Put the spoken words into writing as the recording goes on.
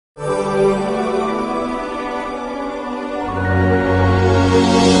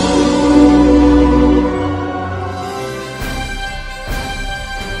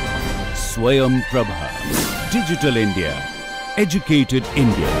Swayam Prabha. Digital India. Educated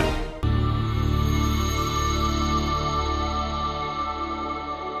India.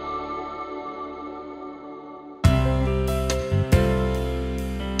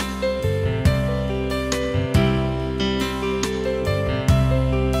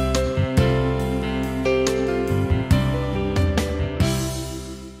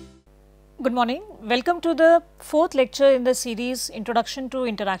 Good morning. Welcome to the fourth lecture in the series Introduction to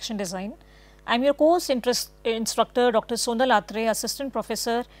Interaction Design. I am your course instructor Dr. Sonal Atre, Assistant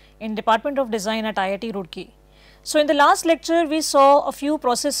Professor in Department of Design at IIT Roorkee. So, in the last lecture we saw a few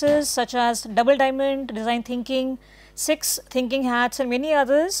processes such as double diamond, design thinking, 6 thinking hats and many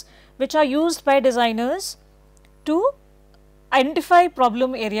others which are used by designers to identify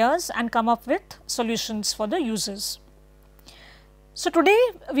problem areas and come up with solutions for the users. So, today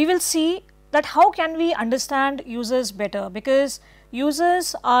we will see that how can we understand users better, because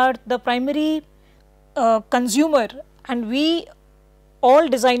users are the primary consumer and we all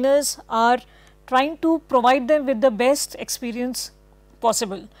designers are trying to provide them with the best experience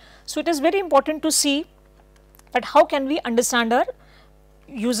possible. So, it is very important to see that how can we understand our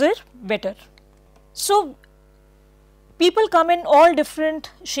user better. So, people come in all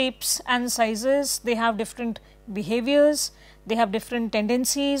different shapes and sizes, they have different behaviors, they have different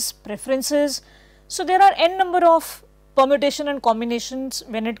tendencies, preferences. So, there are n number of permutation and combinations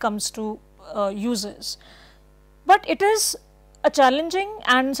when it comes to users. But it is a challenging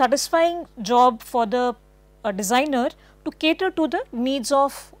and satisfying job for the designer to cater to the needs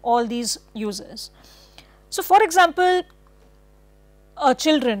of all these users. So, for example,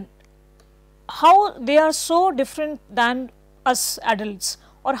 children, how they are so different than us adults,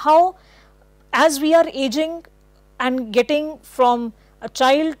 or how as we are aging and getting from a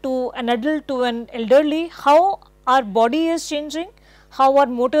child to an adult to an elderly, how our body is changing, how our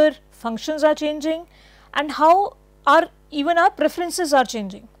motor functions are changing, and how even our preferences are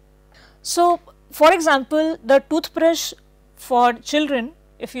changing. So, for example, the toothbrush for children,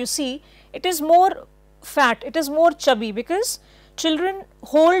 if you see, it is more fat, it is more chubby, because children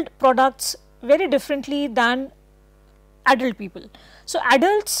hold products very differently than adult people. So,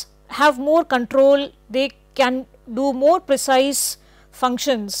 adults have more control, they can do more precise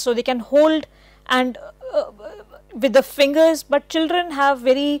functions, so they can hold and with the fingers, but children have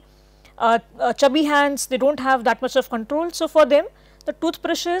very chubby hands, they do not have that much of control. So, for them the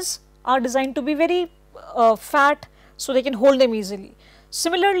toothbrushes are designed to be very fat, so they can hold them easily.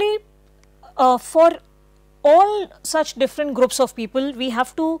 Similarly, for all such different groups of people, we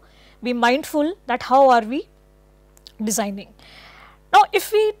have to be mindful that how are we designing. Now,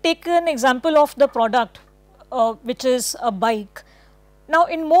 if we take an example of the product which is a bike. Now,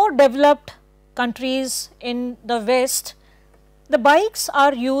 in more developed countries in the West, the bikes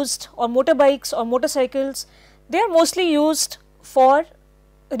are used, or motorbikes or motorcycles, they are mostly used for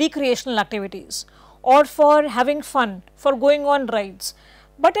recreational activities or for having fun, for going on rides.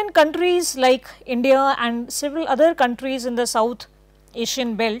 But in countries like India and several other countries in the South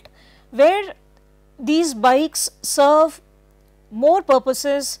Asian belt, where these bikes serve more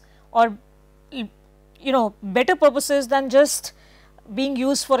purposes, or better purposes than just being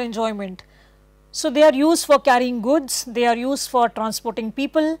used for enjoyment. So, they are used for carrying goods, they are used for transporting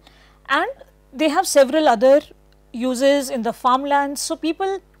people, and they have several other uses in the farmlands. So,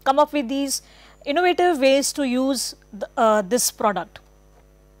 people come up with these innovative ways to use this product.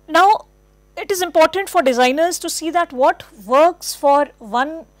 Now, it is important for designers to see that what works for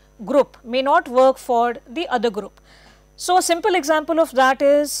one group may not work for the other group. So, a simple example of that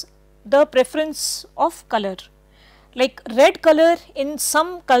is the preference of color. Like red color in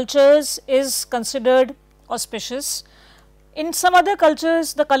some cultures is considered auspicious, in some other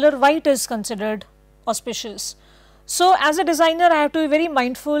cultures the color white is considered auspicious. So, as a designer I have to be very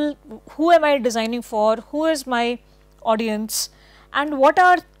mindful, who am I designing for, who is my audience, and what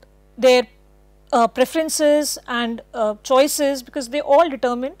are their preferences and choices, because they all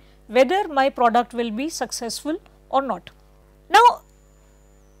determine whether my product will be successful or not. Now,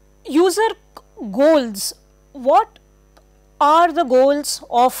 user goals, what are the goals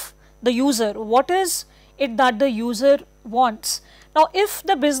of the user, what is it that the user wants. Now, if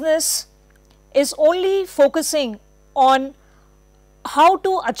the business is only focusing on how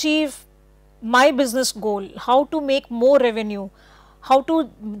to achieve my business goal, how to make more revenue, how to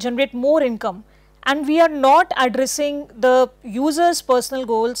generate more income, and we are not addressing the user's personal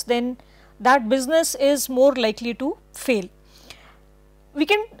goals, then that business is more likely to fail. We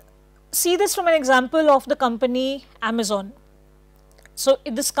can see this from an example of the company Amazon. So,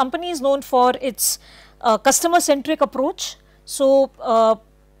 this company is known for its customer centric approach. So,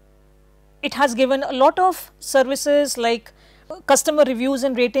 it has given a lot of services like customer reviews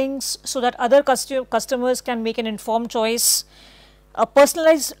and ratings so that other customers can make an informed choice,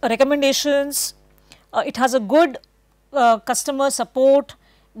 personalized recommendations. It has a good customer support,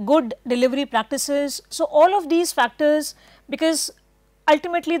 good delivery practices. So, all of these factors, because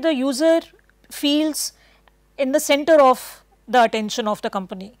ultimately the user feels in the center of the attention of the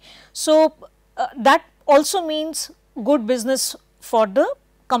company. So, that also means good business for the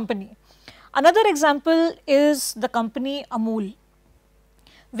company. Another example is the company Amul,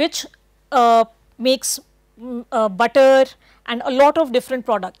 which makes butter and a lot of different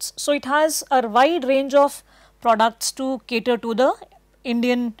products. So, it has a wide range of products to cater to the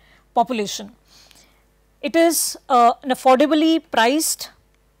Indian population. It is an affordably priced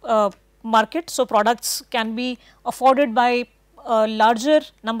market, so products can be afforded by a larger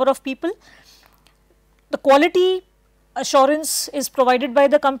number of people. The quality assurance is provided by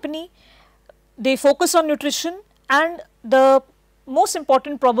the company. They focus on nutrition, and the most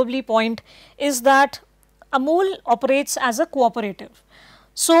important probably point is that Amul operates as a cooperative.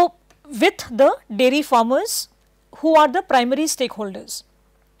 So, with the dairy farmers who are the primary stakeholders.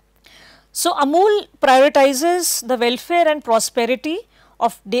 So, Amul prioritizes the welfare and prosperity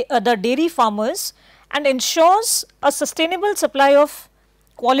of the dairy farmers and ensures a sustainable supply of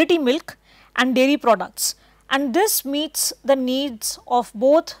quality milk and dairy products, and this meets the needs of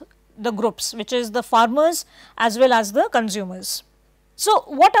both the groups, which is the farmers as well as the consumers. So,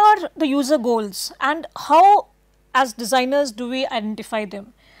 what are the user goals and how as designers do we identify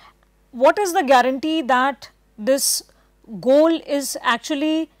them? What is the guarantee that this goal is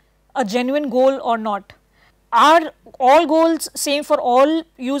actually a genuine goal or not? Are all goals same for all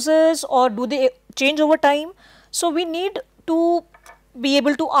users or do they change over time? So, we need to be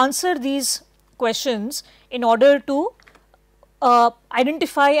able to answer these questions in order to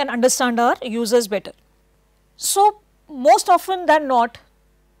identify and understand our users better. So, most often than not,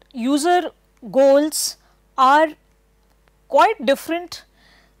 user goals are quite different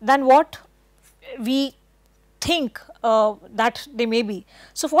than what we think that they may be.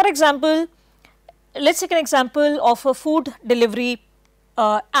 So, for example, let us take an example of a food delivery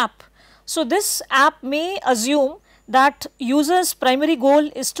app. So, this app may assume that users' primary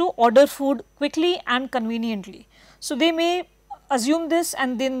goal is to order food quickly and conveniently. So, they may assume this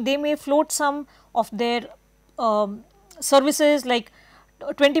and then they may float some of their services like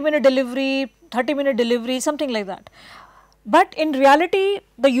 20-minute delivery, 30-minute delivery, something like that. But in reality,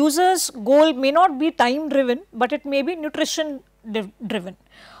 the user's goal may not be time driven, but it may be nutrition driven,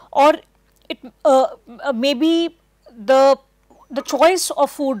 or it may be the choice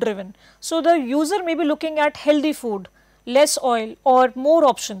of food driven. So, the user may be looking at healthy food, less oil or more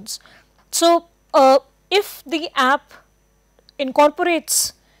options. So, if the app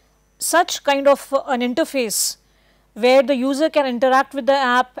incorporates such kind of an interface where the user can interact with the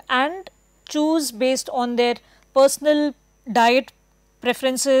app and choose based on their personal diet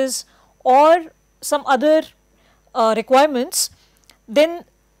preferences or some other requirements, then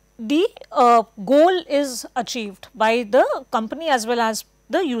the goal is achieved by the company as well as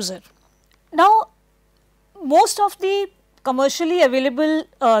the user. Now, most of the commercially available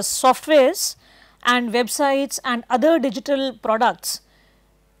softwares and websites and other digital products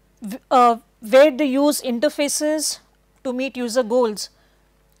where they use interfaces to meet user goals.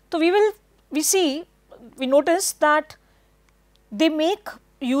 So, we notice that they make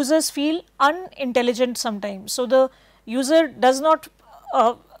users feel unintelligent sometimes. So, the user does not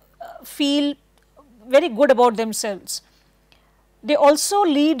feel very good about themselves. They also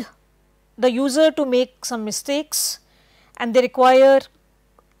lead the user to make some mistakes and they require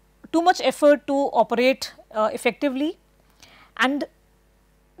too much effort to operate effectively, and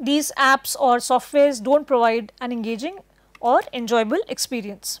these apps or softwares do not provide an engaging or enjoyable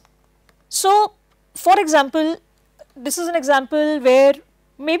experience. So, for example, this is an example where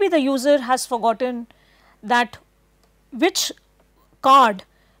maybe the user has forgotten that which card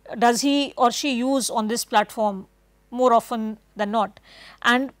does he or she use on this platform more often than not,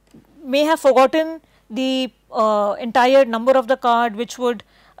 and may have forgotten the entire number of the card, which would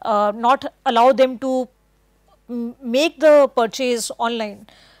not allow them to make the purchase online,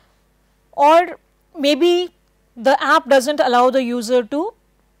 or maybe the app does not allow the user to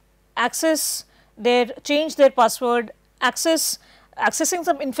change their password, accessing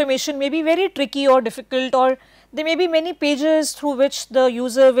some information may be very tricky or difficult, or there may be many pages through which the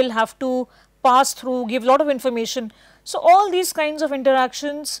user will have to pass through, give lot of information. So, all these kinds of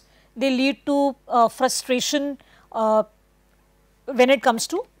interactions, they lead to frustration when it comes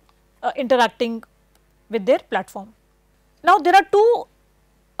to interacting with their platform. Now, there are two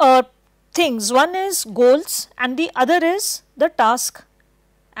things. One is goals and the other is the task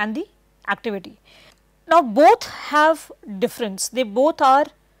and the activity. Now both have difference, they both are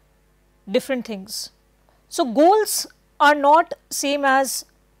different things. So goals are not same as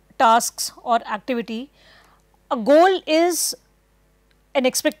tasks or activity. A goal is an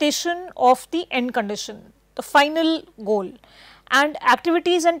expectation of the end condition, the final goal, and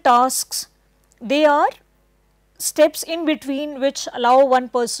activities and tasks, they are steps in between which allow one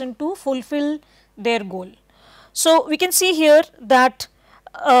person to fulfill their goal. So we can see here that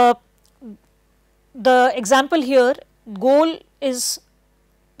the example here, goal is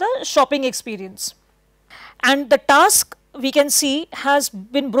the shopping experience, and the task we can see has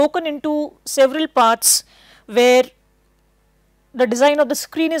been broken into several parts where the design of the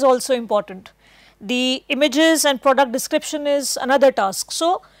screen is also important. The images and product description is another task.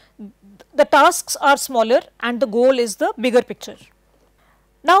 So the tasks are smaller and the goal is the bigger picture.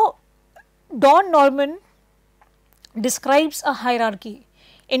 Now Don Norman describes a hierarchy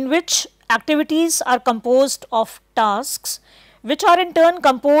in which activities are composed of tasks, which are in turn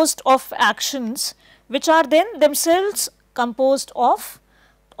composed of actions, which are then themselves composed of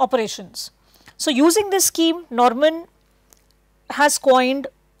operations. So using this scheme, Norman has coined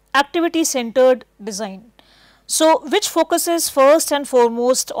activity centered design. So which focuses first and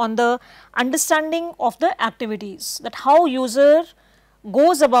foremost on the understanding of the activities, that how user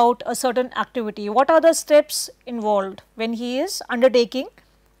goes about a certain activity, what are the steps involved when he is undertaking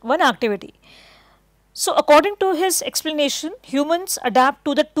one activity. So according to his explanation, humans adapt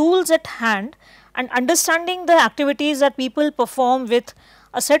to the tools at hand, and understanding the activities that people perform with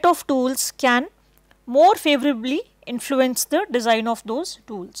a set of tools can more favorably influence the design of those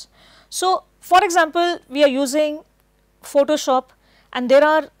tools. So for example, we are using Photoshop and there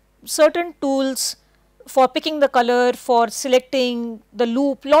are certain tools for picking the color, for selecting the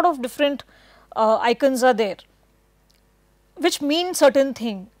loop, lot of different icons are there which mean certain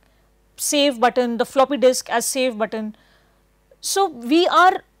thing, save button, the floppy disk as save button. So we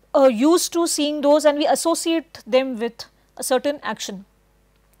are used to seeing those and we associate them with a certain action.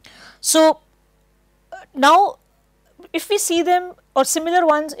 So now if we see them or similar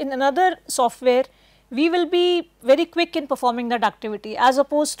ones in another software, we will be very quick in performing that activity as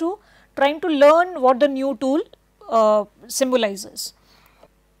opposed to trying to learn what the new tool symbolizes.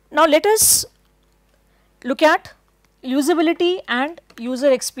 Now let us look at usability and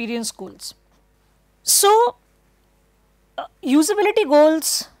user experience goals. So usability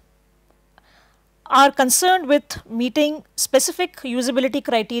goals are concerned with meeting specific usability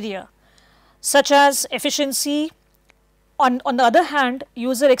criteria such as efficiency. On the other hand,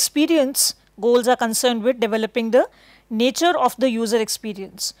 user experience goals are concerned with developing the nature of the user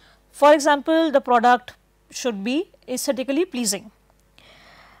experience. For example, the product should be aesthetically pleasing.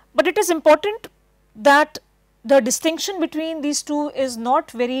 But it is important that the distinction between these two is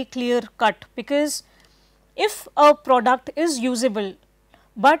not very clear cut, because if a product is usable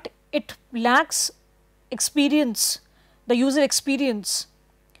but it lacks experience, the user experience,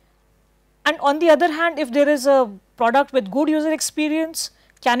 and on the other hand if there is a product with good user experience,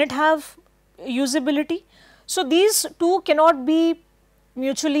 can it have usability? So these two cannot be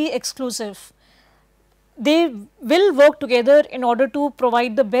mutually exclusive. They will work together in order to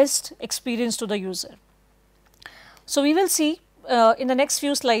provide the best experience to the user. So we will see in the next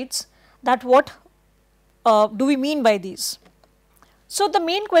few slides that what do we mean by these. So the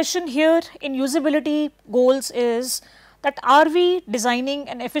main question here in usability goals is that are we designing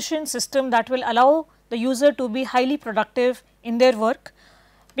an efficient system that will allow the user to be highly productive in their work,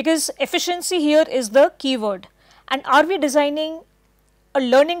 because efficiency here is the keyword, and are we designing a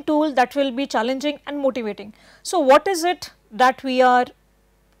learning tool that will be challenging and motivating. So what is it that we are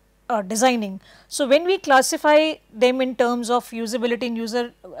designing? So when we classify them in terms of usability and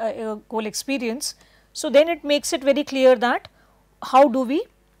user goal experience, so then it makes it very clear that how do we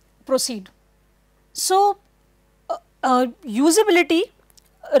proceed. So usability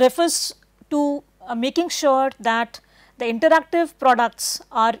refers to making sure that the interactive products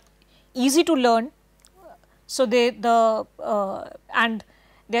are easy to learn, so and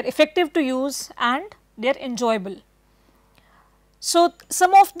they are effective to use and they are enjoyable. So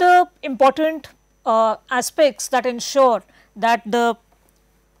some of the important aspects that ensure that the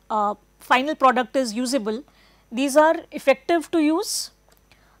final product is usable, these are effective to use,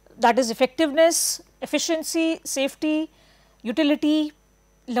 that is effectiveness, efficiency, safety, utility,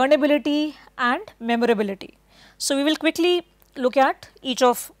 learnability and memorability. So we will quickly look at each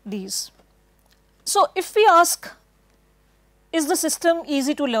of these. So if we ask, is the system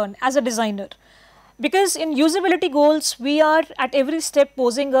easy to learn as a designer? Because in usability goals, we are at every step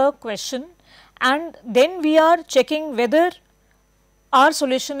posing a question and then we are checking whether our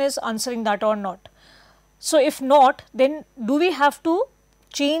solution is answering that or not. So, if not, then do we have to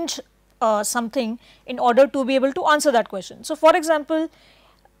change something in order to be able to answer that question. So, for example,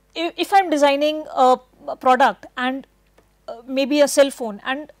 if I am designing a product and maybe a cell phone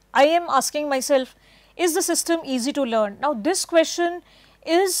and I am asking myself, is the system easy to learn? Now, this question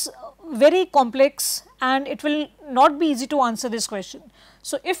is very complex and it will not be easy to answer this question.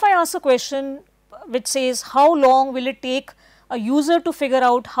 So, if I ask a question which says how long will it take a user to figure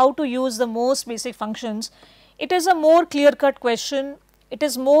out how to use the most basic functions, it is a more clear cut question, it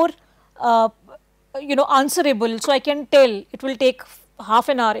is more answerable. So, I can tell it will take half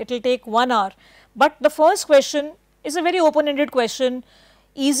an hour, it will take 1 hour, but the first question is a very open ended question,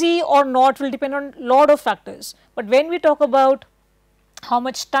 easy or not will depend on lot of factors. But when we talk about how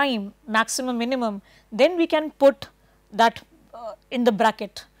much time, maximum, minimum, then we can put that in the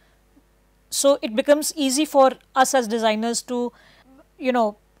bracket. So, it becomes easy for us as designers to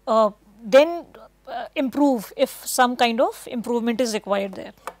then improve if some kind of improvement is required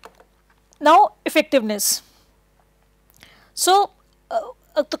there. Now, effectiveness. So,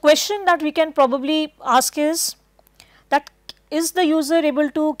 the question that we can probably ask is that, is the user able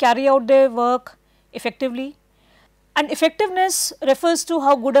to carry out their work effectively? And effectiveness refers to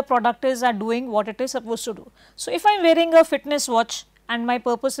how good a product is at doing what it is supposed to do. So, if I am wearing a fitness watch and my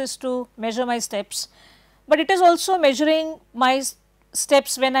purpose is to measure my steps, but it is also measuring my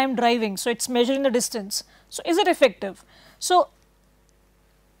steps when I am driving. So, it is measuring the distance. So, is it effective? So,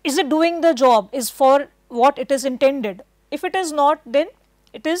 is it doing the job, is for what it is intended? If it is not, then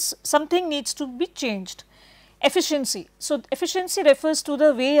it is something needs to be changed. Efficiency. So, efficiency refers to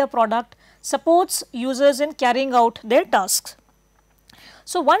the way a product supports users in carrying out their tasks.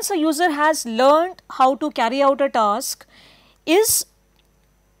 So, once a user has learned how to carry out a task, is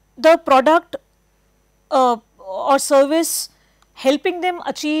the product or service helping them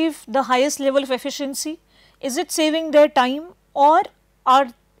achieve the highest level of efficiency? Is it saving their time, or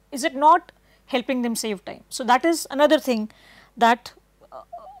is it not helping them save time? So, that is another thing that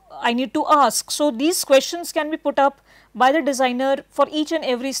I need to ask. So, these questions can be put up by the designer for each and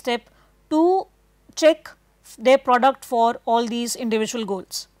every step to check their product for all these individual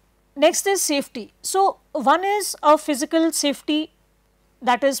goals. Next is safety. So, one is a physical safety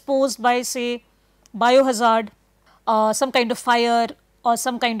that is posed by, say, biohazard, some kind of fire or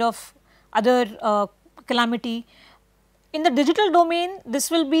some kind of other calamity. In the digital domain, this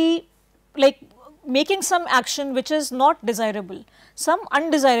will be like making some action which is not desirable, some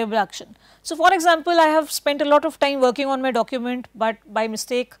undesirable action. So, for example, I have spent a lot of time working on my document, but by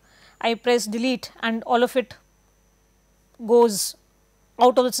mistake I press delete and all of it goes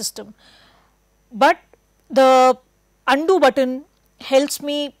out of the system. But the undo button helps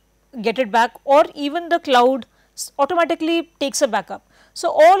me get it back, or even the cloud automatically takes a backup. So,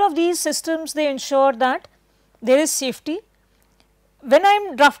 all of these systems, they ensure that there is safety. When I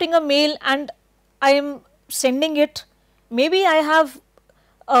am drafting a mail and I am sending it, maybe I have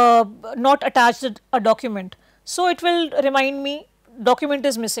not attached a document. So, it will remind me document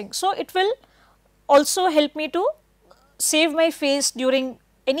is missing. So, it will also help me to save my face during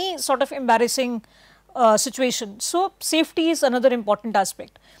any sort of embarrassing situation. So, safety is another important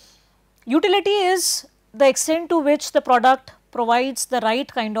aspect. Utility is the extent to which the product provides the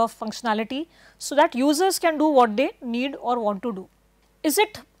right kind of functionality so that users can do what they need or want to do. Is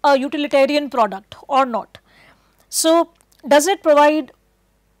it a utilitarian product or not? So, does it provide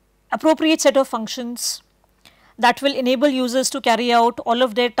appropriate set of functions that will enable users to carry out all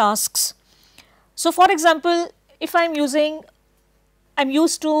of their tasks? So, for example, if I am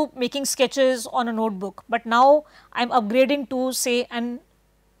used to making sketches on a notebook, but now I am upgrading to, say,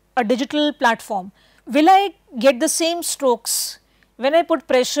 a digital platform. Will I get the same strokes? When I put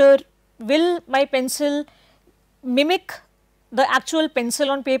pressure, will my pencil mimic the actual pencil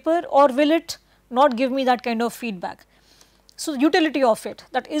on paper, or will it not give me that kind of feedback? So, utility of it,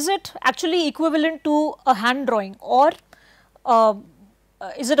 that is it actually equivalent to a hand drawing, or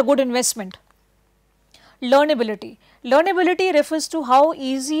is it a good investment? Learnability. Learnability refers to how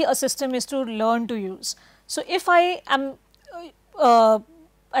easy a system is to learn to use. So, if I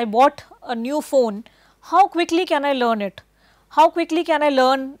bought a new phone, how quickly can I learn it? How quickly can I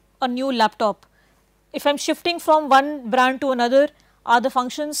learn a new laptop? If I am shifting from one brand to another, are the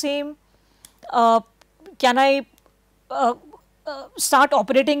functions same? Can I start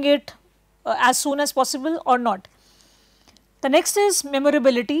operating it as soon as possible or not? The next is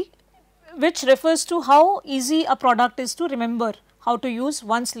memorability, which refers to how easy a product is to remember how to use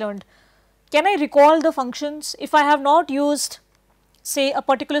once learned. can I recall the functions? If I have not used say a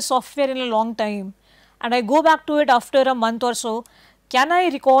particular software in a long time and I go back to it after a month or so, can I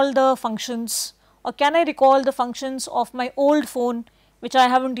recall the functions, or can I recall the functions of my old phone which I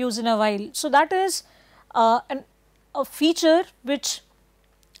haven't used in a while? So, that is a feature which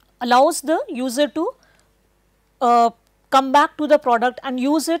allows the user to come back to the product and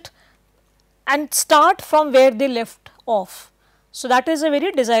use it and start from where they left off. So, that is a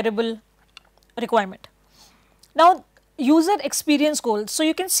very desirable requirement. Now, user experience goals. So,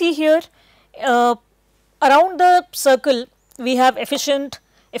 you can see here around the circle we have efficient,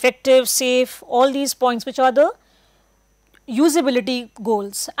 effective, safe, all these points which are the usability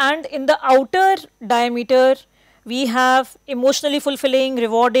goals, and in the outer diameter we have emotionally fulfilling,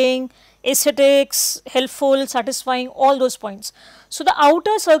 rewarding, aesthetics, helpful, satisfying, all those points. So, the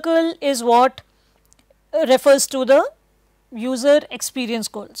outer circle is what refers to the user experience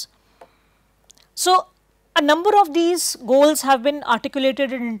goals. So, a number of these goals have been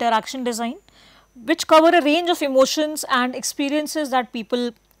articulated in interaction design, which cover a range of emotions and experiences that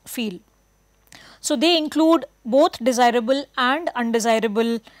people feel. So, they include both desirable and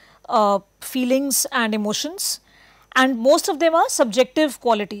undesirable feelings and emotions, and most of them are subjective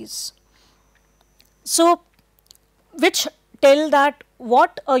qualities. So, which tell that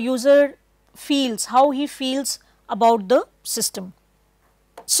what a user feels, how he feels about the system.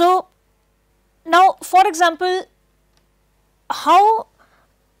 So, now for example, how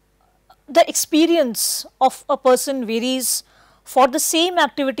the experience of a person varies for the same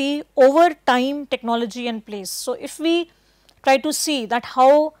activity over time, technology and place. So, if we try to see that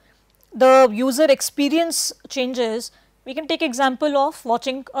how the user experience changes, we can take example of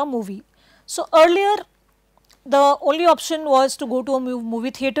watching a movie. So, earlier the only option was to go to a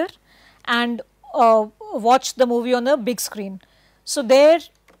movie theater and watch the movie on a big screen. So, there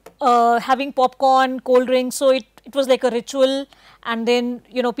having popcorn, cold drinks, so it was like a ritual, and then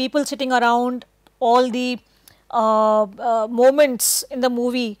people sitting around, all the moments in the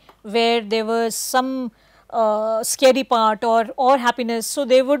movie where there was some scary part or happiness, so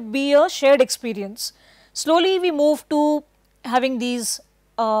there would be a shared experience. Slowly we moved to having these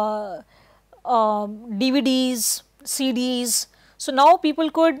DVDs, CDs. So, now people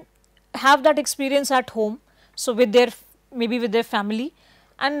could have that experience at home, so with their maybe with their family,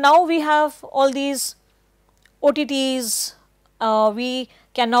 and now we have all these OTTs. We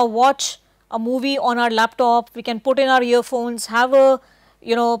can now watch a movie on our laptop, we can put in our earphones, have a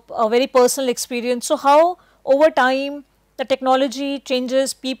a very personal experience. So, how over time the technology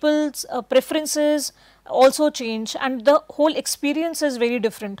changes, people's preferences also change, and the whole experience is very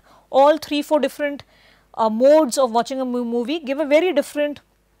different. All 3-4 different modes of watching a movie give a very different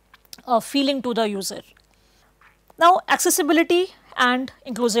feeling to the user. Now, accessibility and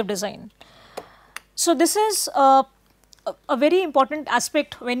inclusive design. So, this is a very important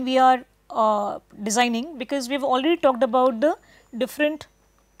aspect when we are designing, because we have already talked about the different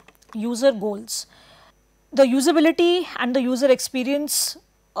user goals. The usability and the user experience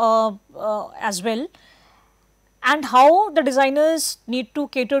as well, and how the designers need to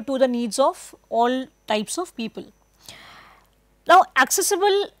cater to the needs of all types of people. Now,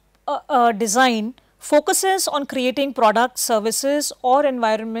 accessible design focuses on creating products, services or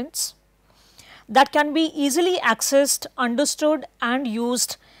environments that can be easily accessed, understood and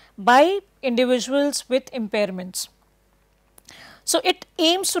used by individuals with impairments. So, it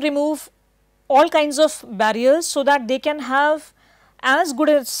aims to remove all kinds of barriers so that they can have as good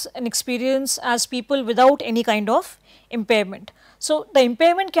as an experience as people without any kind of impairment. So, the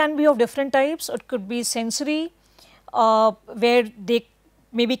impairment can be of different types. It could be sensory, where they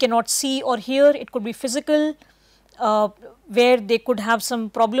maybe cannot see or hear. It could be physical, where they could have some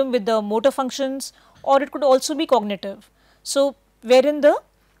problem with the motor functions, or it could also be cognitive. So, wherein the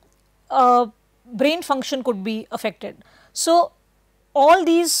brain function could be affected. So, all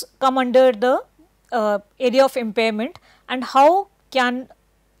these come under the area of impairment, and how can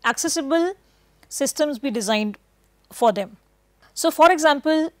accessible systems be designed for them. So, for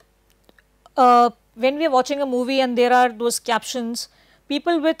example, when we are watching a movie and there are those captions,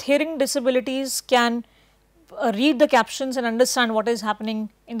 people with hearing disabilities can read the captions and understand what is happening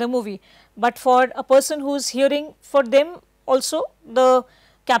in the movie, but for a person who is hearing, for them also the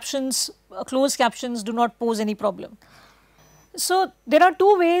captions, closed captions do not pose any problem. So, there are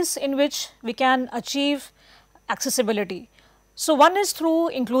two ways in which we can achieve accessibility. So, one is through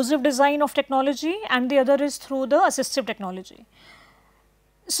inclusive design of technology and the other is through the assistive technology.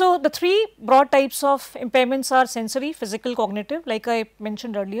 So, the three broad types of impairments are sensory, physical, cognitive, like I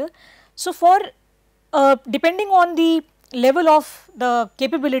mentioned earlier. So, for depending on the level of the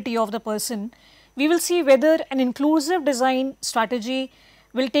capability of the person, we will see whether an inclusive design strategy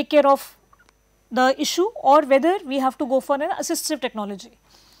will take care of the issue or whether we have to go for an assistive technology.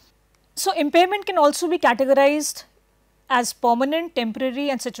 So, impairment can also be categorized as permanent, temporary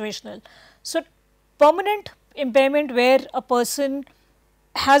and situational. So, permanent impairment where a person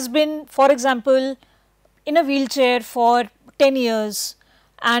has been, for example, in a wheelchair for 10 years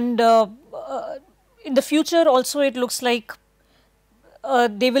and in the future also it looks like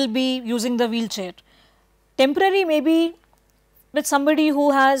they will be using the wheelchair. Temporary may be with somebody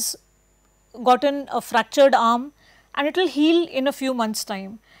who has gotten a fractured arm and it will heal in a few months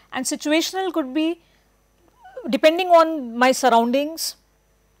time, and situational could be depending on my surroundings.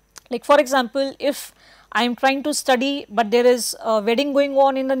 Like for example, if I am trying to study but there is a wedding going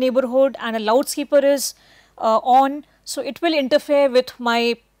on in the neighborhood and a loudspeaker is on, so it will interfere with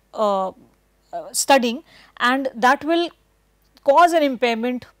my studying and that will cause an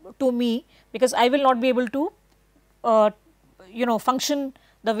impairment to me because I will not be able to function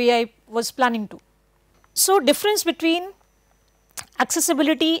the way I was planning to. So, difference between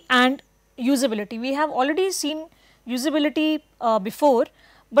accessibility and usability. We have already seen usability before,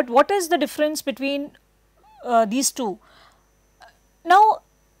 but what is the difference between these two? Now,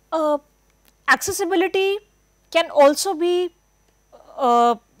 accessibility can also be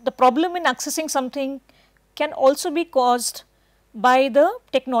the problem in accessing something can also be caused by the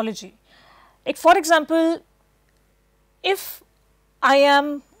technology. Like for example, if I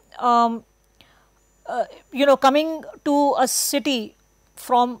am coming to a city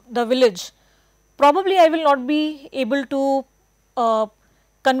from the village, probably I will not be able to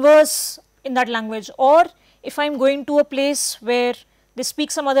converse in that language, or if I am going to a place where they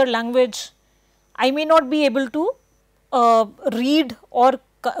speak some other language, I may not be able to read or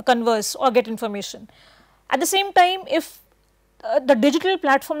converse or get information. At the same time, if the digital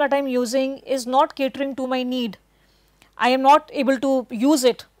platform that I am using is not catering to my need, I am not able to use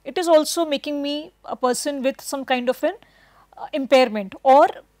it, it is also making me a person with some kind of an impairment, or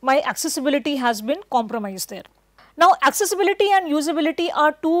my accessibility has been compromised there. Now, accessibility and usability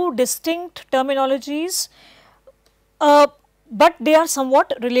are two distinct terminologies, but they are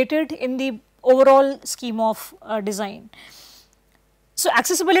somewhat related in the overall scheme of design. So,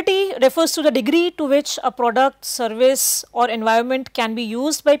 accessibility refers to the degree to which a product, service or environment can be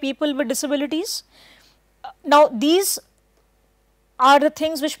used by people with disabilities. Now, these are the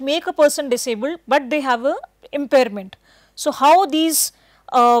things which make a person disabled, but they have a impairment. So, how these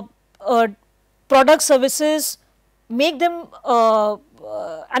product services make them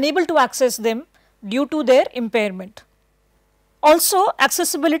unable to access them due to their impairment. Also,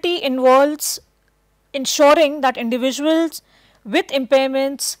 accessibility involves ensuring that individuals with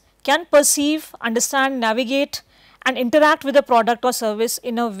impairments can perceive, understand, navigate and interact with a product or service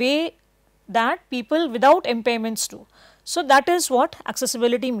in a way that people without impairments do. So, that is what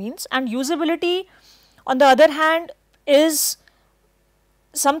accessibility means, and usability on the other hand is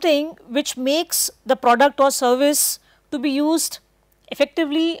something which makes the product or service to be used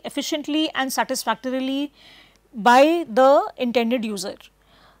effectively, efficiently and satisfactorily by the intended user.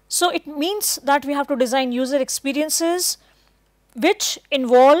 So, it means that we have to design user experiences which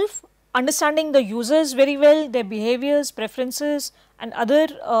involve understanding the users very well, their behaviors, preferences and other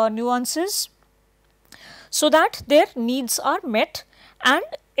nuances, so that their needs are met, and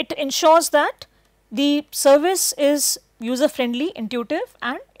it ensures that the service is user friendly, intuitive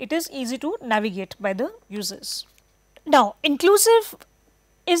and it is easy to navigate by the users. Now, inclusive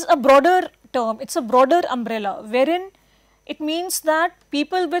is a broader term, it is a broader umbrella wherein it means that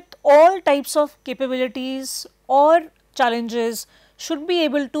people with all types of capabilities or challenges should be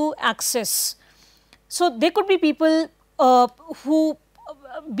able to access. So, there could be people who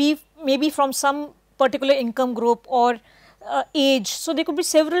maybe from some particular income group or age. So, there could be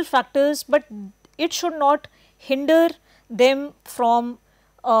several factors, but it should not hinder them from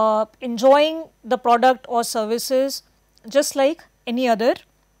enjoying the product or services just like any other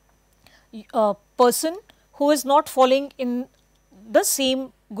person who is not falling in the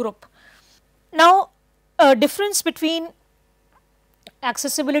same group. Now, a difference between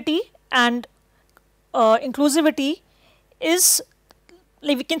accessibility and inclusivity is,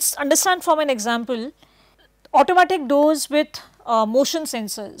 like we can understand from an example, automatic doors with motion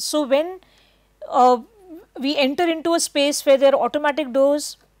sensors. So, when we enter into a space where there are automatic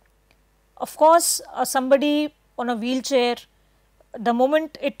doors, of course, somebody on a wheelchair, the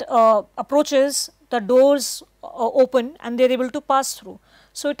moment it approaches, the doors open and they are able to pass through.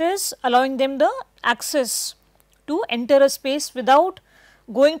 So, it is allowing them the access to enter a space without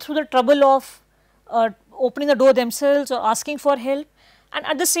going through the trouble of opening the door themselves or asking for help, and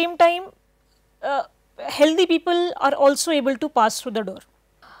at the same time healthy people are also able to pass through the door.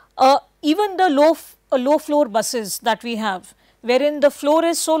 Even the low floor buses that we have, wherein the floor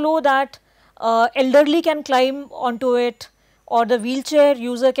is so low that elderly can climb onto it, or the wheelchair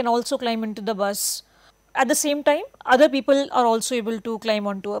user can also climb into the bus. At the same time, other people are also able to climb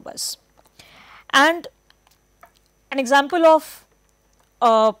onto a bus. And an example of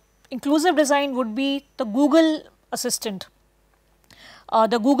inclusive design would be the Google Assistant,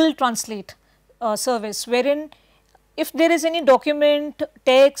 the Google Translate service, wherein if there is any document,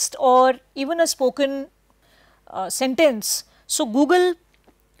 text, or even a spoken sentence, so Google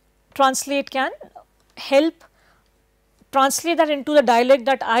Translate can help translate that into the dialect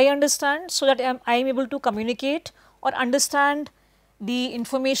that I understand, so that I am able to communicate or understand the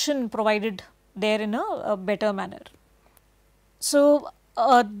information provided there in a better manner. So,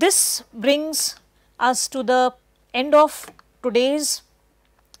 this brings us to the end of today's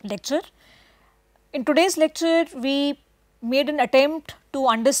lecture. In today's lecture, we made an attempt to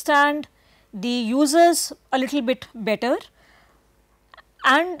understand the users a little bit better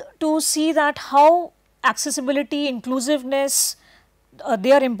and to see that how accessibility, inclusiveness,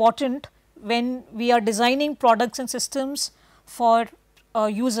 they are important when we are designing products and systems for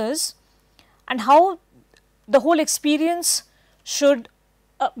users, and how the whole experience should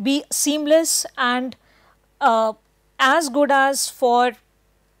be seamless and as good as for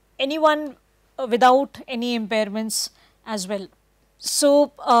anyone without any impairments as well.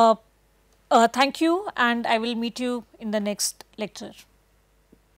 So, thank you, and I will meet you in the next lecture.